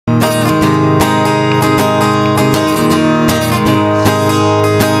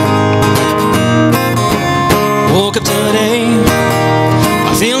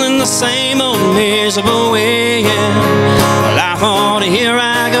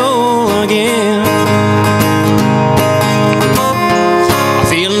again. I'm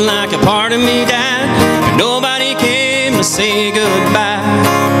feeling like a part of me died, and nobody came to say goodbye.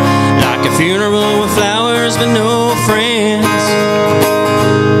 Like a funeral with flowers but no friends.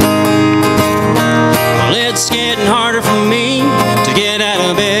 Well, it's getting harder for me to get out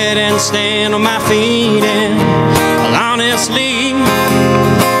of bed and stand on my feet. And well, honestly,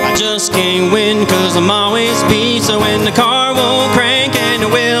 I just can't win, 'cause I'm always beat. So when the car won't crank and the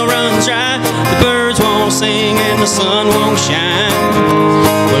well runs dry, the birds won't sing and the sun won't shine,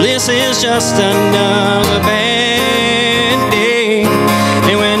 well, this is just another bad day.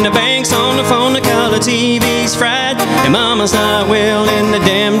 And when the bank's on the phone, the color TV's fried, and mama's not well and the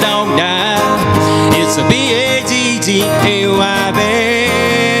damn dog died, it's a B-A-D-D-A-Y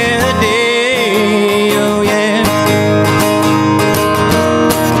bad day. Oh yeah.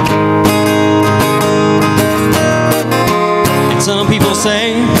 And some people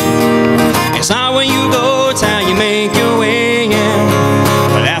say it's not where you go, it's how you make your way. Yeah,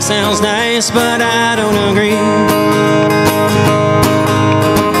 well, that sounds nice, but I don't agree.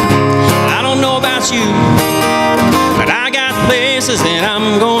 I don't know about you, but I got places that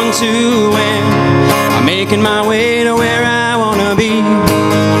I'm going to, and I'm making my way to where I wanna be.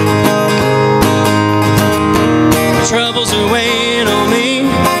 The troubles are weighing on me,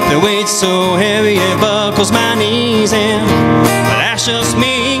 the weight's so heavy it buckles my knees. And but that's just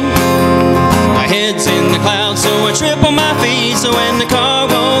me, my head's in the clouds, so I trip on my feet. So when the car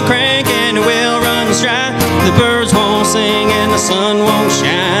won't crank and the well runs dry, the birds won't sing and the sun won't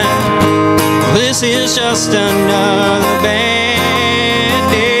shine, well, this is just another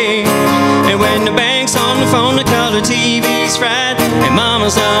bad day. And when the bank's on the phone, the color TV's fried, and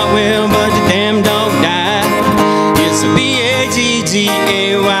mama's not well but the damn dog died, it's a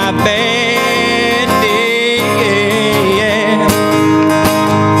B-A-D-D-A-Y bad day. Yeah.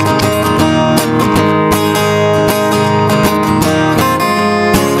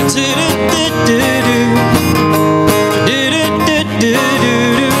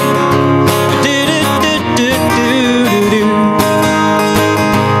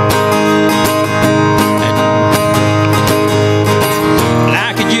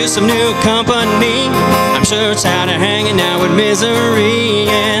 Some new company, I'm sure it's tired of hanging out with misery.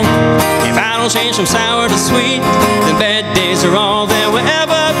 And if I don't change from sour to sweet, then bad days are all there will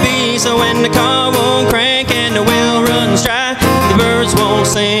ever be. So when the car won't crank and the well runs dry, the birds won't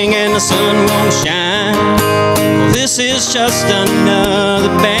sing and the sun won't shine, well, this is just another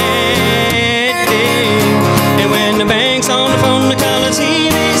bad day. And when the bank's on the phone, the color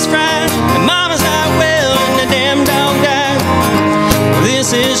TV's fried, and mama's not well and the damn dog died,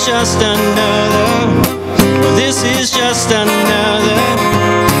 this is just another, well, this is just another,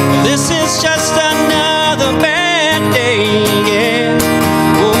 well, this is just another bad day. Yeah,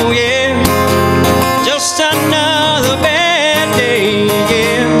 oh yeah, just another bad day.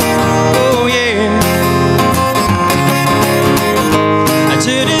 Yeah, oh yeah.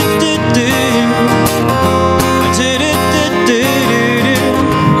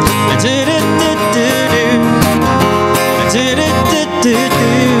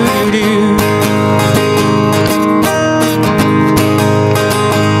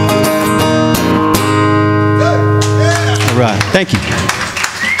 All right, thank you.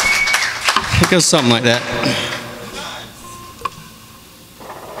 It goes something like that.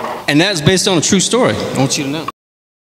 And that's based on a true story, I want you to know.